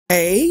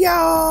Hey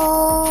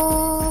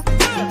y'all.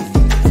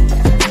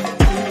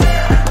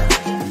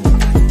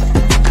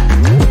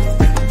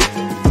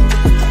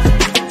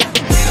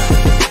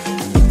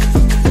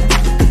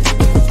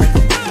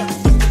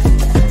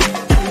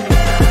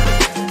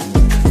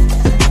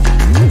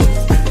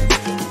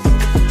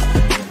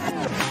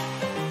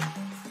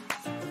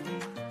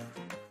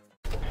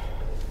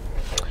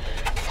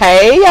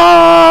 Hey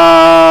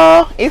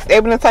y'all, it's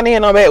Ebonetynia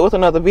and I'm back with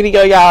another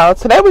video, y'all.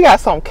 Today we got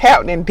some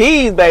Captain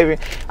D's, baby.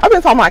 I've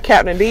been talking about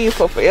Captain D's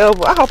for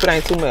forever. I hope it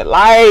ain't too much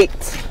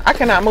light. I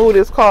cannot move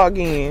this car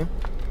again.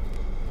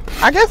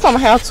 I guess I'm gonna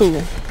have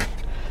to.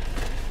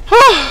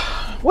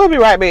 We'll be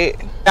right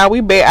back. Now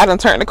we back. I done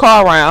turned the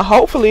car around.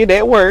 Hopefully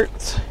that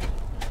worked.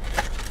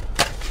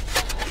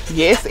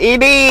 Yes,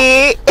 it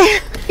did.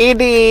 It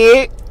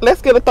did.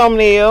 Let's get a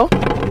thumbnail.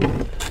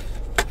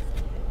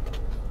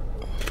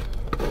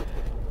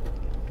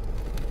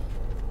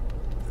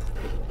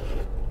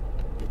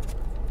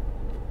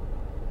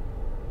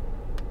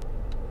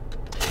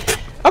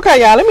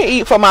 Okay, y'all, let me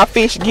eat for my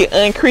fish get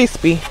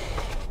uncrispy.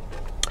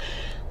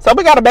 So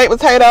we got a baked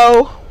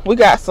potato, we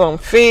got some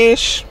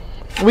fish,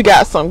 we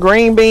got some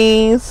green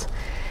beans,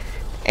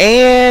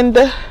 and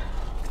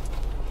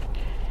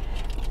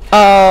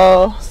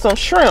some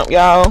shrimp,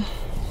 y'all.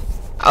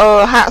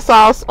 Hot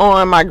sauce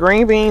on my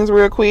green beans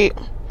real quick.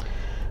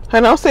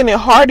 And I'm sitting in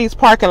Hardee's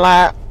parking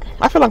lot.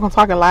 I feel like I'm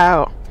talking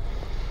loud.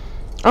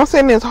 I'm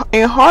sitting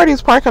in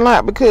Hardee's parking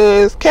lot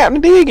because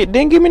Captain D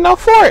didn't give me no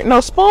fork, no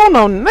spoon,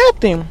 no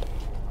nothing.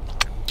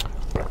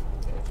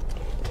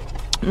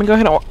 Let me go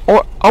ahead and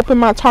open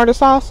my tartar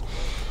sauce.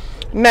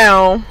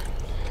 Now,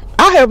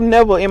 I have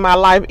never in my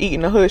life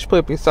eaten a hush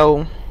puppy,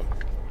 so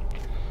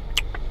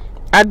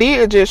I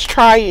did just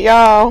try it,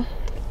 y'all,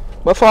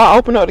 before I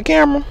opened up the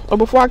camera, or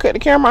before I cut the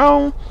camera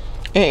on,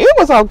 and it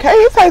was okay.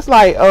 It tastes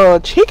like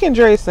chicken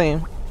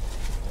dressing,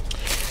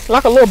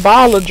 like a little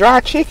ball of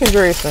dry chicken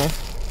dressing.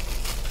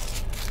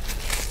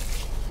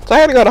 So I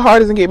had to go to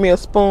Hardee's and get me a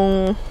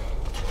spoon.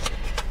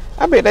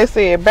 I bet they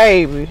said,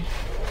 baby.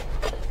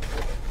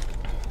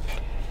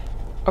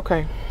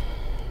 Okay.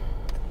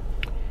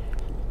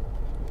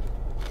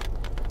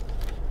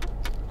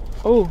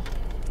 Oh,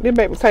 this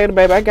baked potato,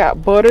 baby. I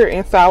got butter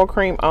and sour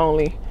cream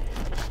only.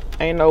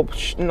 Ain't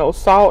no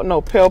salt, no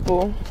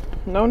pepper,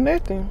 no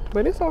nothing.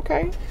 But it's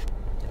okay.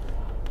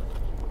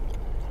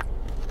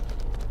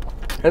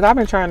 Cause I've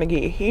been trying to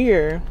get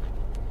here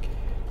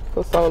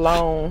for so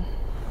long.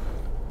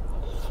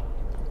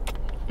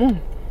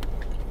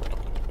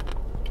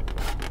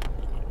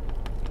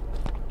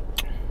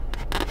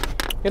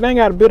 It ain't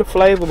got a bit of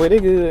flavor, but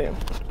it good.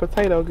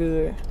 Potato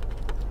good.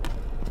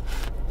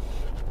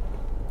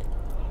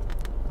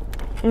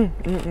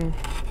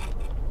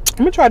 Let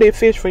me try this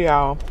fish for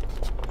y'all.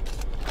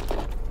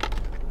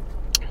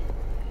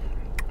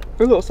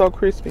 It looks so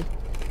crispy.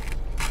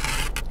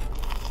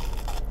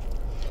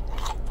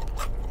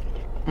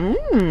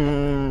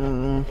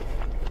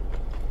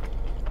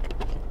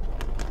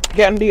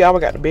 Captain D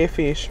always got the best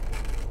fish.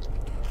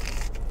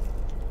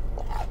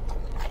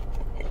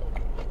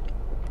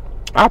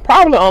 I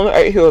probably only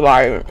ate here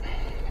like,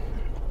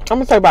 I'm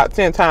gonna say about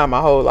 10 times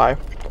my whole life.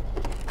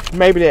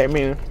 Maybe that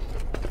many.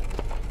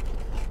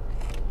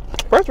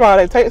 First of all,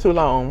 they take too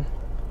long.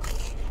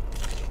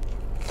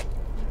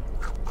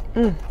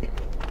 I'm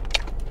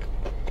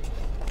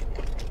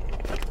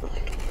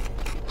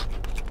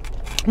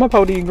gonna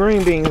pour these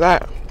green beans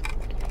out.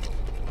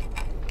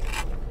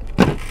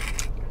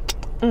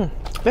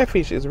 That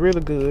fish is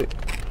really good.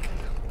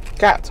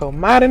 Got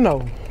tomato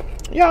no.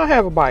 Y'all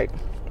have a bite.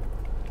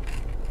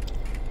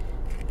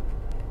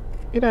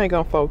 It ain't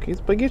gonna focus,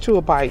 but get you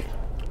a bite.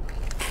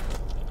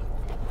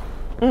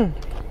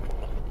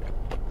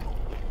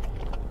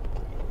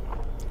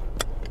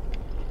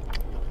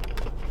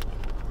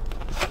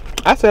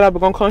 I said I was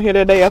gonna come here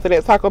that day after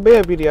that Taco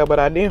Bell video, but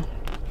I didn't.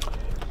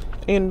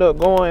 Ended up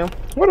going,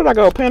 where did I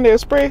go? Panda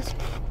Express?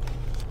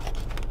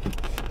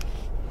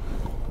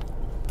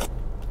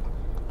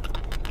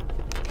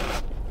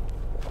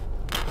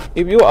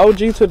 If you're OG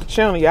to the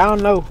channel, y'all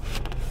know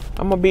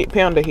I'm a big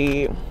Panda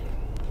head.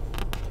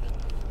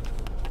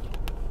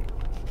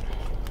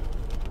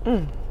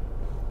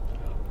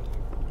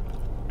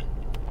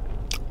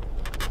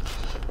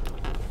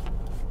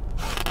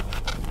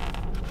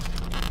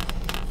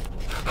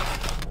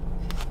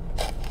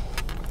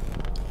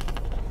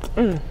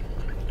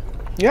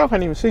 Y'all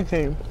can't even see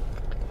him.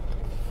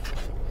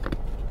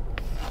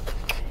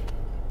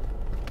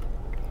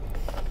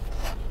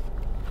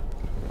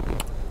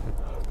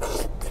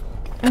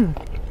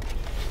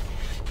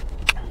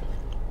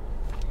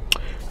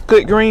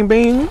 Good green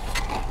bean.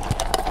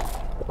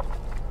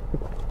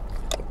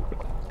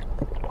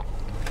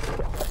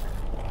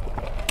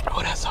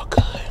 Oh, that's so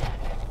good.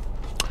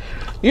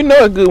 You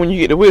know it's good when you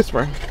get the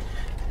whisper.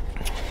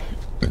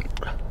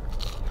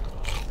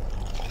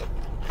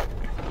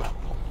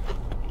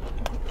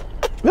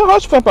 The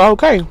hush pepper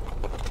okay.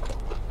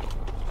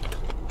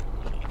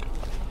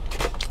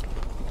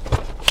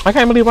 I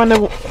can't believe I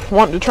never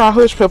wanted to try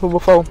hush pepper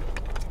before.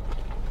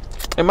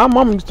 And my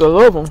mom used to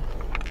love them.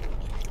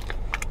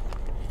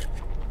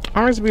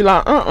 I used to be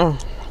like,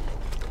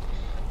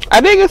 I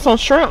did get some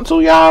shrimp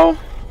too, y'all.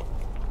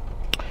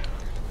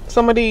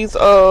 Some of these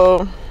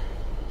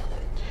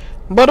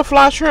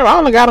butterfly shrimp. I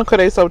only got them because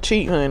they so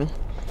cheap, honey.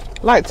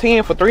 Like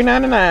 10 for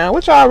 $3.99.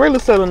 What y'all really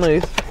selling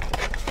this?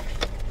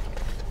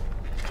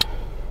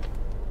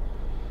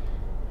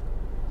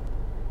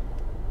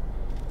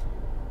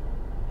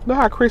 Look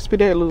how crispy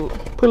that look.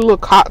 Put a little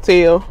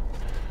cocktail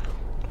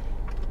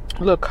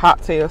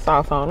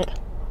sauce on it.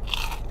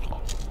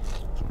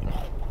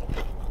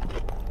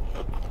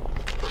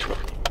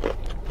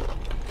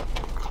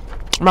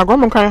 My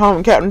grandma came home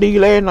and Captain D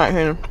last night,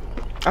 honey.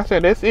 I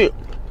said, that's it.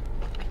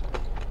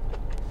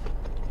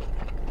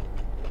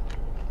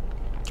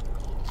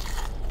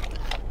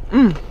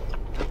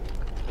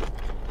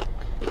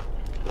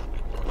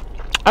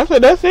 I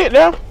said, that's it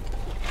now.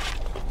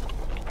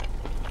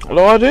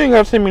 Lord, you ain't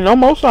gotta send me no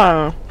more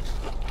sign.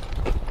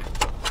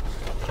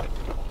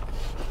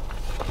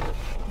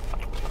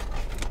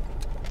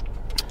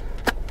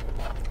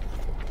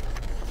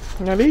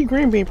 Now these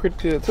green beans pretty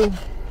good too.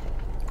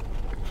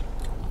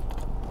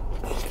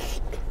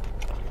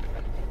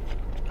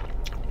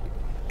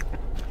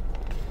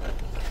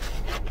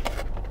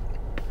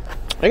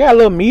 They got a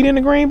little meat in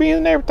the green beans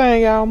and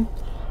everything, y'all.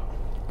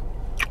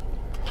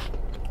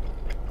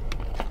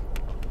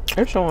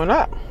 They're showing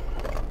up.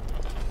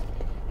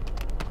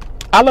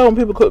 I love when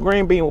people cook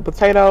green beans with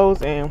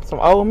potatoes and some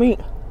old meat.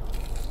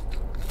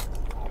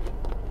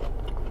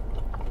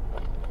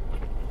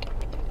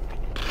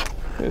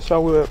 It's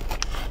so good.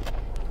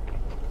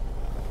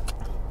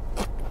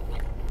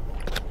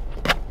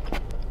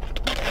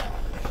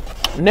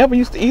 Never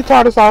used to eat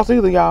tartar sauce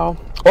either, y'all.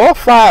 Or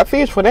fried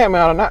fish for that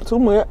matter, not too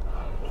much.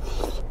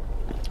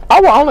 I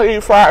would only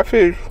eat fried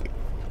fish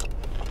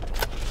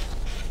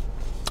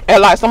at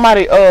like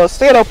somebody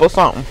set up or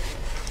something.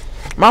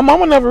 My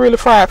mama never really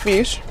fried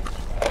fish.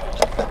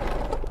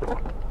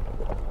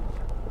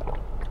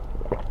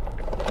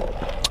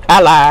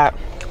 I lied.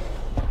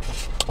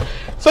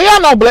 So y'all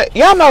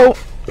know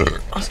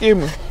excuse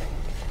me,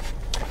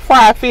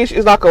 fried fish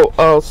is like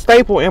a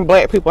staple in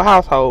black people's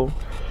household.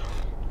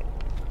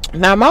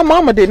 Now my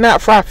mama did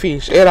not fry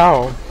fish at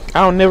all.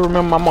 I don't never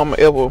remember my mama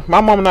ever. My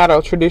mama not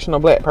a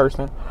traditional black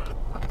person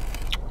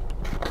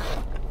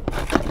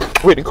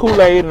with the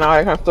Kool-Aid and all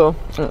that kind of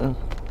stuff.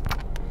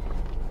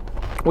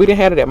 We didn't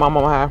have it at my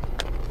mama's house.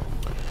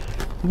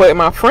 But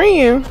my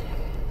friend,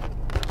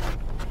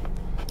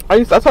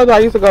 I told you I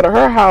used to go to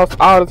her house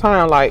all the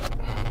time, like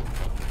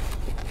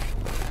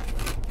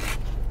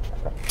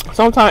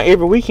sometime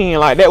every weekend.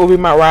 Like that would be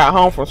my ride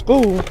home from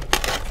school,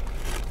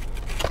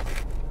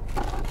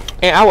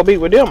 and I would be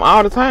with them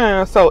all the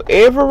time. So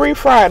every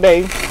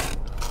Friday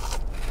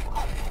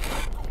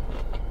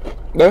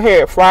they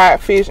had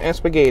fried fish and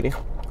spaghetti.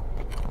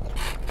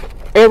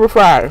 Every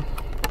Friday.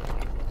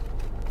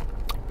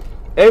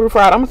 I'm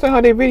gonna send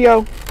her that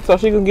video so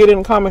she can get in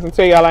the comments and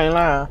tell y'all I ain't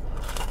lying.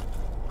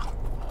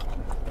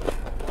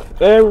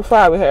 Every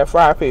Friday we had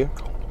fried fish.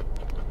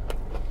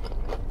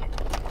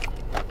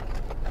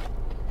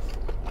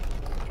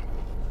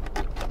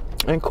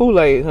 And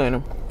Kool-Aid, honey.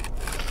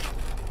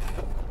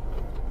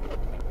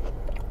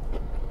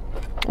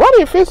 Why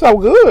do it feel so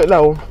good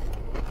though?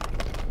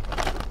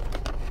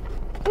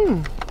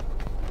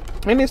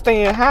 And it's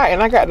staying hot,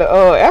 and I got the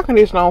air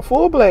conditioner on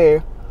full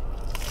blast.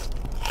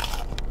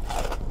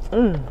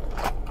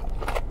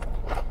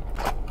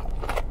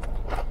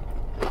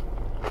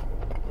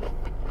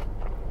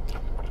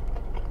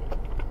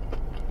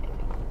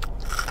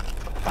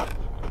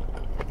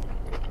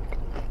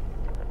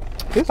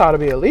 This ought to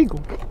be illegal.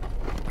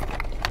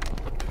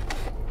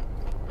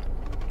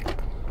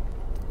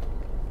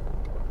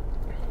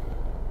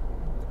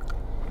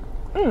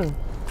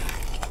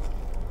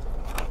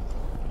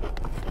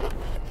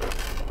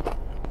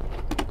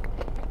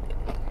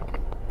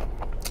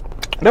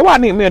 That's why I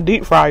need me a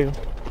deep fryer.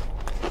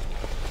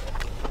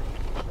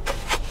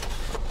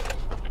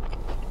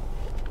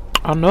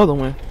 Another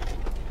one.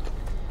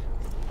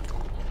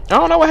 I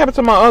don't know what happened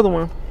to my other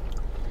one.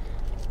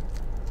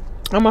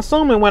 I'm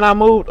assuming when I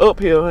moved up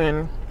here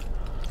and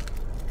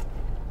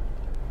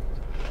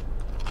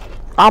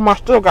all my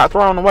stuff got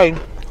thrown away.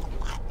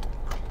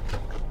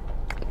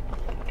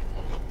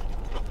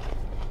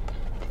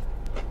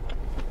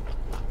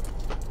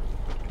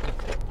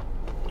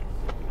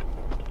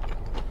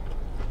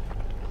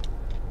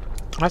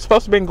 I was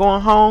supposed to be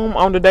going home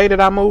on the day that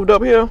I moved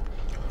up here.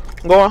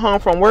 Going home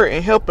from work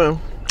and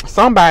helping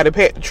somebody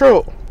pack the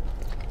truck.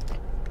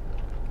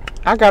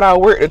 I got out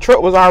of work. The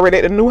truck was already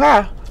at the new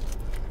house.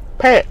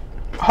 Packed.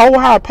 Whole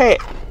house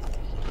packed.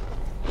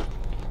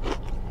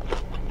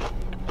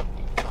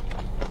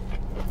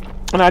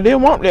 And I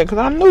didn't want that because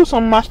I knew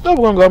some of my stuff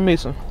was going to go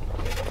missing.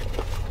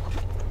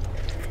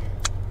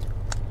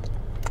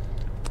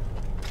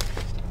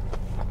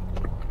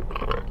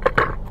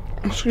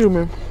 Excuse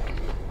me.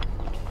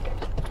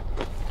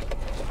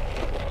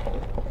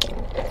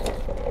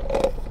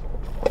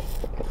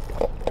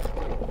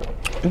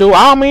 Do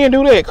all men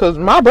do that? Because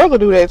my brother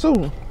do that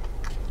too.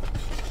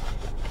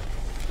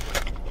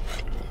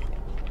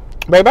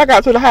 Baby, I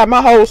got to the house.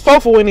 My whole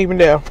sofa wasn't even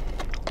there.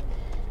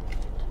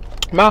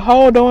 My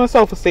whole darn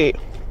sofa set.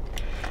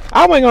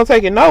 I wasn't gonna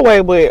take it no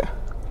way, but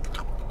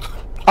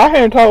I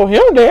hadn't told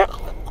him that.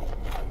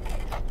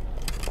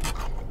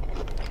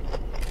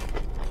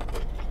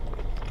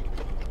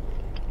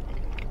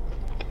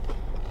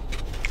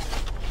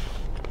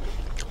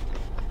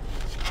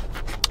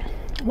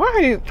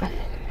 Why did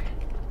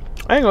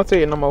I ain't gonna tell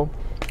you no more.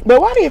 But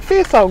why did it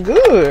feel so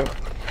good?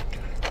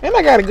 And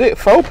I got a good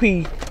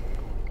 4P.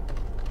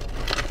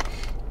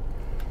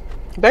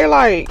 They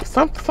like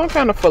some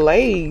kind of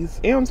fillets.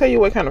 It don't tell you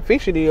what kind of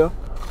fish it is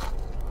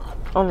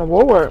on the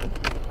board.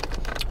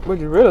 Which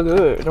is really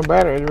good. The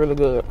batter is really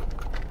good.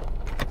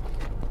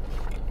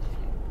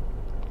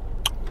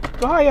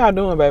 So how y'all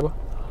doing, baby?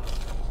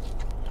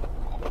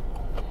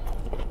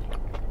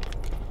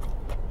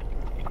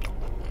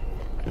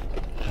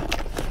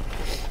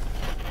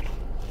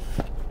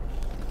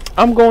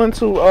 I'm going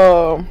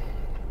to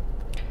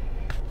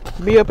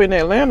be up in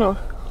Atlanta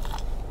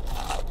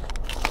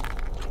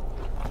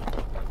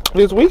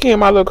this weekend.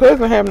 My little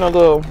cousin having a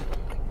little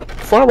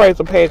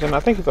fundraiser pageant. I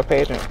think it's a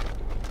pageant.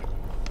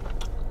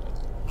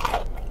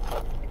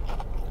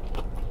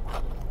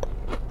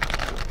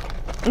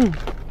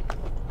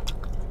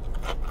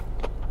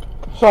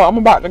 So I'm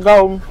about to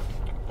go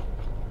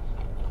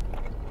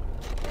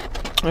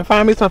and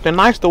find me something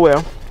nice to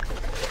wear.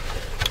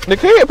 The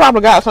kid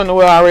probably got something to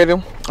wear already.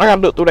 I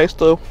gotta look through their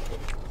stuff.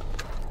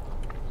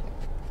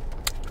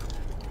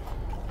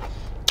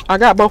 I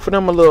got both of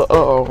them a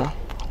little,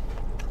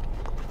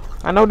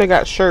 I know they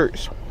got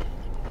shirts.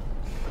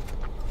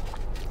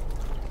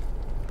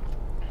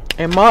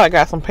 And Mud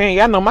got some pants.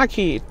 Y'all know my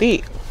kid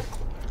thick.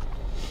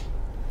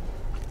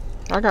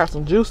 I got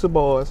some juicy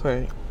boys,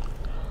 hey.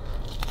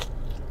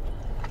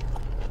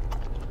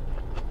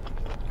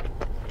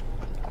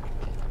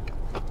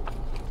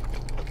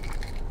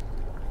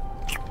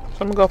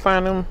 So I'm gonna go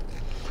find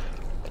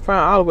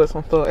all of us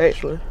some stuff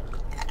actually.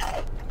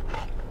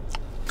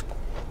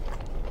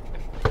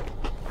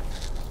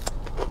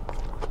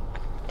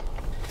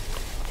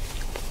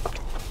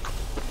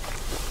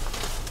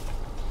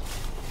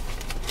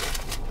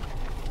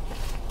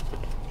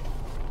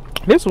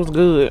 This was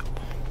good.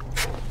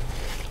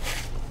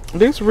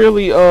 This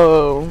really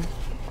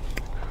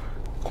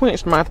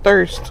quenched my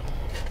thirst.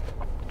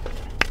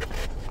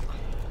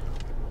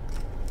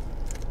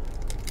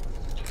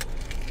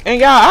 And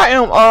y'all, I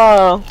am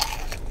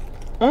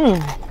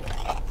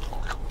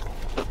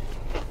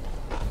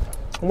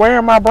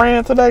wearing my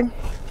brand today,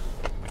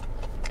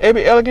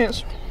 Ebbie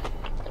Elegance.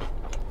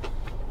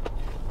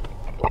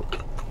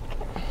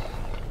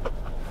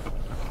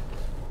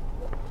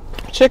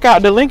 Check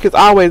out, the link is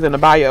always in the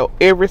bio.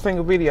 Every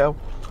single video,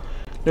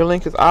 the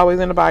link is always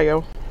in the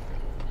bio.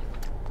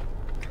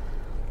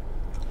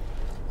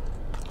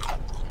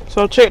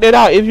 So check that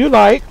out if you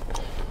like.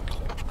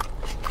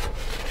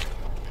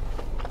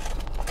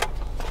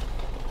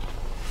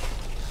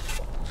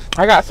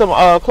 I got some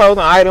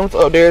clothing items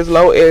up there as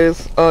low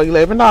as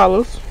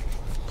 $11.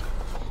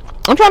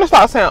 I'm trying to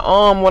stop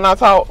saying when I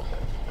talk.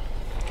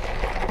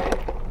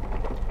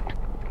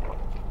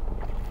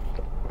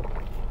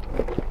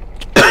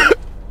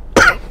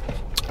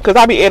 Cause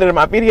I be editing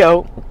my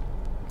video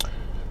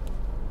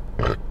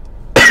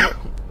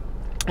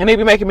and they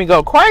be making me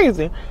go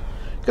crazy.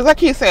 Cause I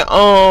keep saying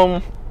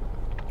and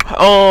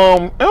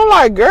I'm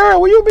like,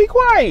 girl, will you be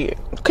quiet?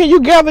 Can you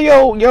gather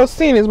your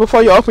sentence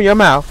before you open your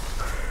mouth?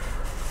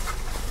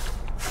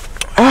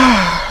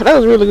 That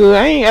was really good.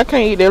 I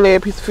can't eat that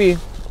last piece of fish.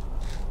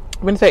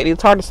 I'm gonna take the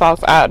tartar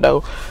sauce out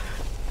though.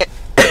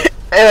 And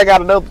I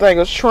got another thing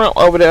of shrimp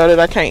over there that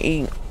I can't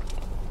eat.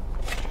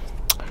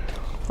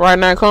 Right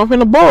now, come from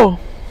the bowl.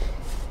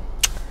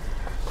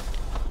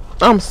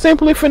 I'm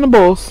simply finna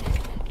boast.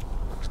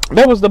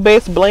 That was the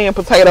best bland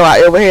potato I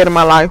ever had in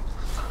my life.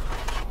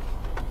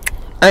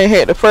 I ain't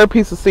had the first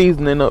piece of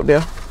seasoning up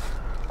there,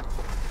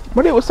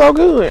 but it was so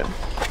good.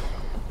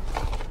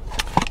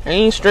 I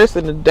ain't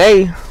stressing the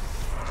day.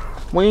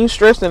 We ain't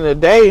stressing the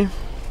day.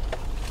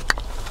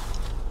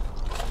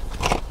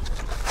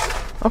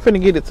 I'm finna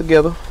get it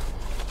together.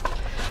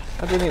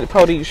 I just need to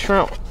pour these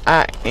shrimp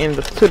out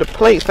to the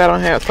plates. I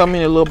don't have so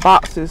many little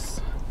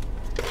boxes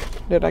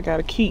that I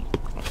gotta keep.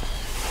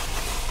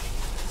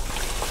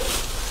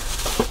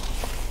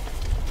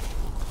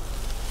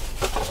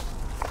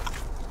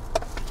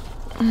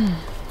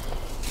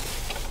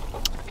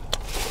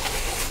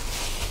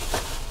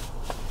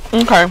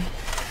 Okay.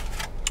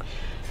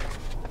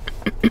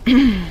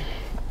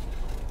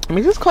 Let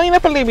me just clean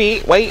up a little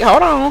bit. Wait,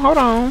 hold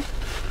on.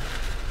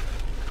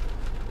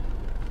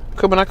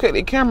 Cause when I cut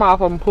the camera off,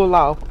 I'm gonna pull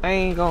off. I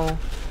ain't gonna.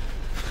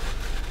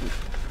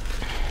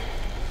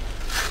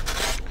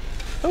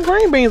 Those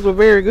green beans were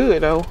very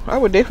good though. I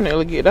would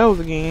definitely get those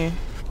again.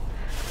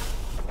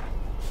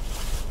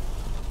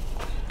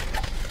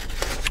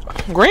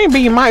 Green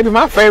bean might be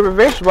my favorite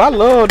vegetable. I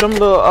love them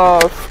little,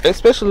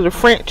 especially the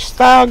French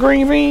style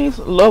green beans.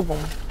 Love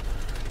them.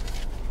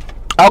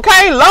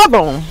 Okay, love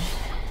them.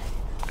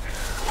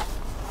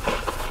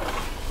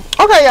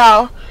 Okay,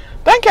 y'all.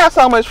 Thank y'all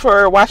so much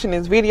for watching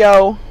this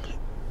video.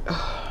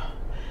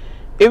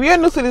 If you're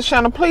new to this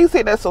channel, please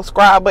hit that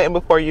subscribe button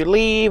before you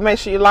leave. Make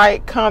sure you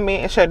like,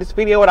 comment, and share this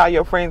video with all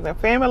your friends and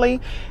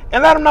family.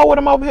 And let them know what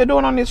I'm over here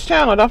doing on this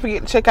channel. Don't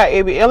forget to check out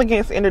Ebbie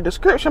Elegance in the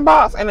description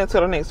box. And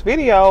until the next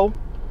video,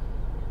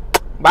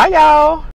 bye y'all.